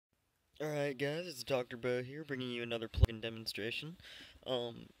Alright guys, it's Dr. Bo here, bringing you another plugin demonstration. A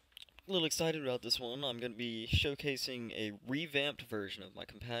little excited about this one. I'm going to be showcasing a revamped version of my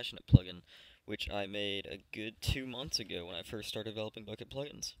ComPassionate plugin, which I made a good 2 months ago when I first started developing Bukkit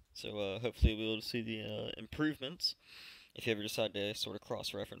plugins. So hopefully we'll be able to see the improvements, if you ever decide to sort of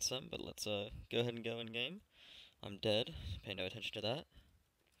cross-reference them, but let's go ahead and go in-game. I'm dead, pay no attention to that.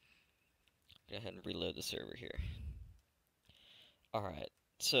 Go ahead and reload the server here. Alright,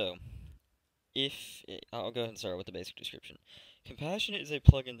 so I'll go ahead and start with the basic description. ComPassionate is a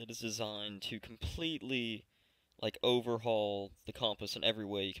plugin that is designed to completely, overhaul the compass in every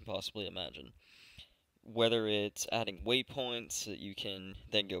way you can possibly imagine. Whether it's adding waypoints that you can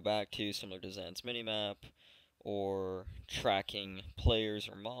then go back to, similar to Zan's minimap, or tracking players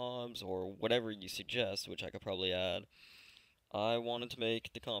or mobs, or whatever you suggest, which I could probably add. I wanted to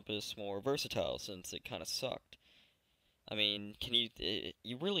make the compass more versatile, since it kind of sucked. I mean,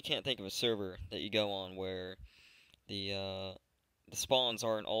 you really can't think of a server that you go on where the spawns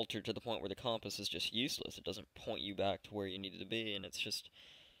aren't altered to the point where the compass is just useless. It doesn't point you back to where you needed to be, and it's just,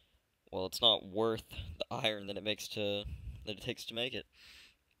 well, it's not worth the iron that it takes to make it.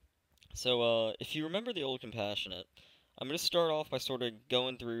 So, if you remember the old ComPassionate, I'm going to start off by sort of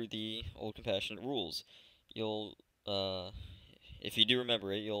going through the old ComPassionate rules. If you do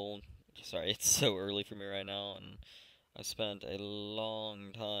remember it, sorry, it's so early for me right now, and I spent a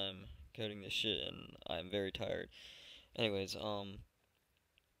long time coding this shit, and I'm very tired. Anyways,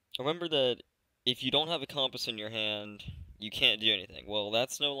 remember that if you don't have a compass in your hand, you can't do anything. Well,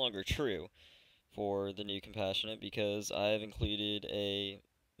 that's no longer true for the new ComPassionate, because I have included a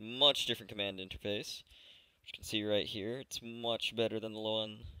much different command interface, which you can see right here. It's much better than the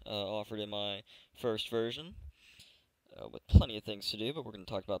one offered in my first version, with plenty of things to do, but we're going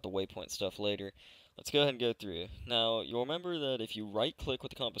to talk about the waypoint stuff later. Let's go ahead and go through. Now, you'll remember that if you right-click with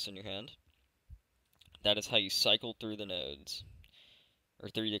the compass in your hand, that is how you cycle through the nodes, or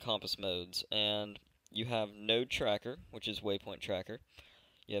through the compass modes. And you have node tracker, which is waypoint tracker.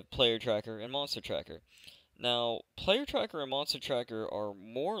 You have player tracker and monster tracker. Now, player tracker and monster tracker are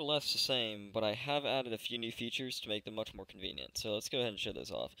more or less the same, but I have added a few new features to make them much more convenient. So let's go ahead and show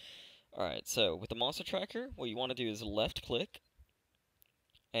those off. Alright, so with the monster tracker, what you want to do is left-click,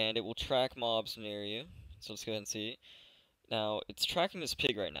 and it will track mobs near you. So let's go ahead and see. Now, it's tracking this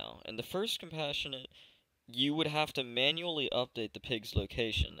pig right now. And the first ComPassionate, you would have to manually update the pig's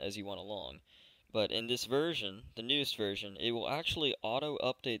location as you went along. But in this version, the newest version, it will actually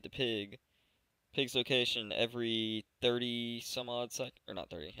auto-update the pig's location every 30 some odd or not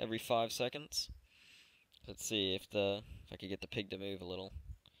 30, every 5 seconds. Let's see if I could get the pig to move a little.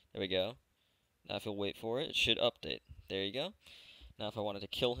 There we go. Now if you'll wait for it, it should update. There you go. Now if I wanted to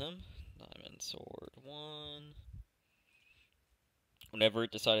kill him, diamond sword 1. Whenever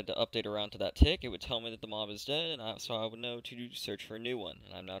it decided to update around to that tick, it would tell me that the mob is dead, and so I would know to search for a new one,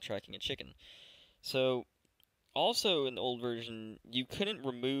 and I'm now tracking a chicken. So, also in the old version, you couldn't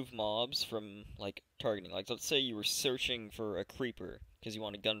remove mobs from, targeting. Like, let's say you were searching for a creeper, because you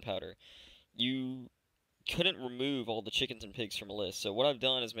wanted gunpowder. You couldn't remove all the chickens and pigs from a list. So what I've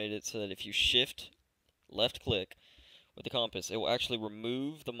done is made it so that if you shift left-click with the compass, it will actually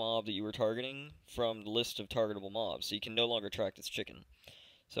remove the mob that you were targeting from the list of targetable mobs, so you can no longer track this chicken.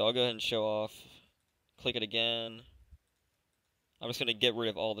 So I'll go ahead and show off. Click it again. I'm just going to get rid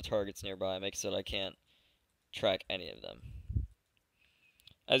of all the targets nearby, make it so that I can't track any of them.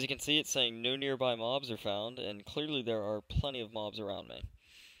 As you can see, it's saying no nearby mobs are found, and clearly there are plenty of mobs around me.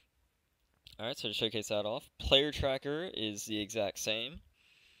 Alright, so to showcase that off, player tracker is the exact same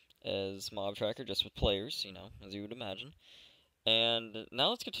as mob tracker, just with players, as you would imagine. And now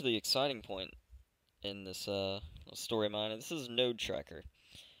let's get to the exciting point in this story of mine, and this is node tracker.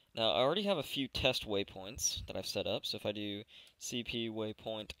 Now, I already have a few test waypoints that I've set up, so if I do cp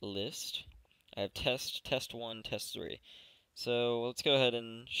waypoint list, I have test 1, test 3. So let's go ahead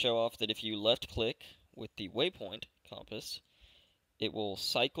and show off that if you left-click with the waypoint compass, it will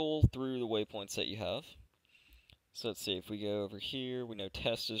cycle through the waypoints that you have. So let's see, if we go over here, we know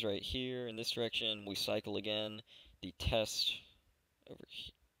test is right here in this direction. We cycle again. The test over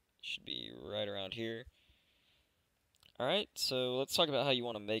here should be right around here. Alright, so let's talk about how you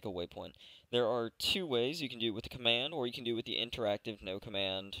want to make a waypoint. There are 2 ways. You can do it with the command, or you can do it with the interactive no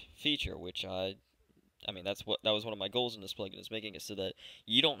command feature, which that was one of my goals in this plugin, is making it so that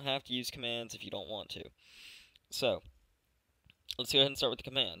you don't have to use commands if you don't want to. So, let's go ahead and start with the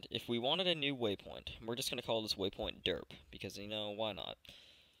command. If we wanted a new waypoint, we're just going to call this waypoint derp, because, why not?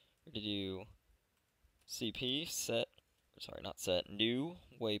 We're going to do cp new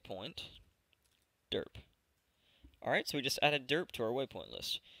waypoint derp. Alright, so we just added derp to our waypoint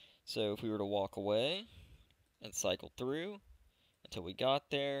list. So if we were to walk away and cycle through until we got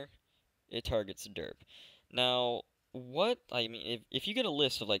there, it targets derp. Now, if you get a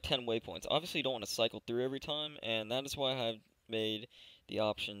list of like 10 waypoints, obviously you don't want to cycle through every time, and that is why I've made the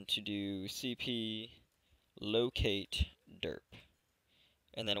option to do CP locate derp.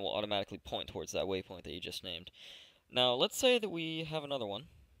 And then it will automatically point towards that waypoint that you just named. Now, let's say that we have another one.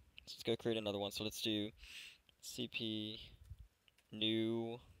 Let's go create another one. So let's do CP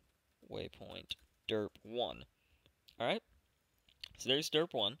new waypoint derp1. Alright? So there's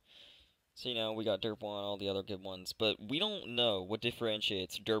derp1. So, you know, we got derp1, all the other good ones, but we don't know what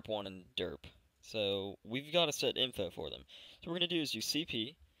differentiates derp1 and derp. So we've got to set info for them. So what we're going to do is use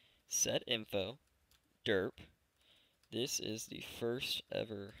CP set info derp. This is the first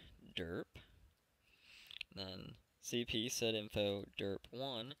ever derp. Then CP set info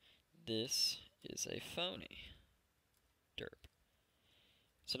derp1. This is a phony derp.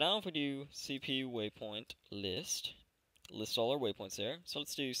 So now if we do CP waypoint list all our waypoints there. So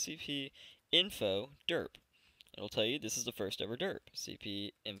let's do CP info derp. It'll tell you this is the first ever derp.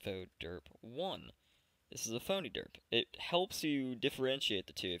 CP info derp1. This is a phony derp. It helps you differentiate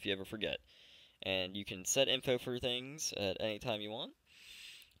the two if you ever forget. And you can set info for things at any time you want.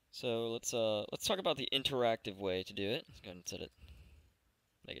 So let's talk about the interactive way to do it. Let's go ahead and set it,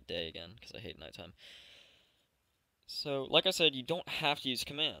 make it day again, because I hate nighttime. So, like I said, you don't have to use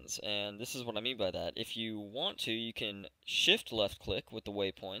commands, and this is what I mean by that. If you want to, you can shift left click with the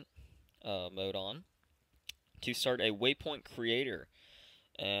waypoint mode on to start a waypoint creator.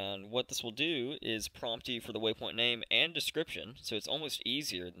 And what this will do is prompt you for the waypoint name and description, so it's almost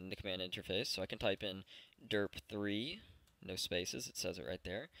easier than the command interface. So I can type in derp3, no spaces, it says it right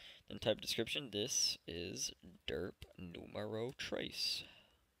there. Then type description, this is derp numero trace.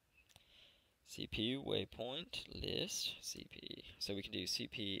 CP waypoint list CP. So we can do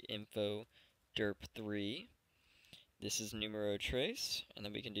CP info derp3. This is numero trace, and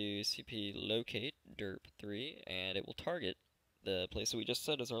then we can do CP locate derp3, and it will target the place that we just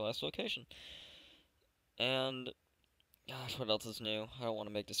set as our last location. And gosh, what else is new? I don't want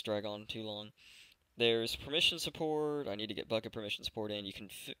to make this drag on too long. There's permission support. I need to get Bukkit permission support in. You can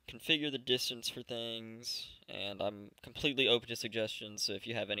configure the distance for things, and I'm completely open to suggestions, so if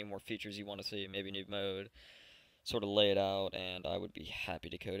you have any more features you want to see, maybe new mode, sort of lay it out, and I would be happy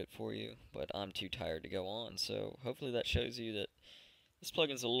to code it for you, but I'm too tired to go on, so hopefully that shows you that this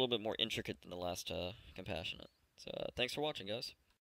plugin's a little bit more intricate than the last ComPassionate. So thanks for watching, guys.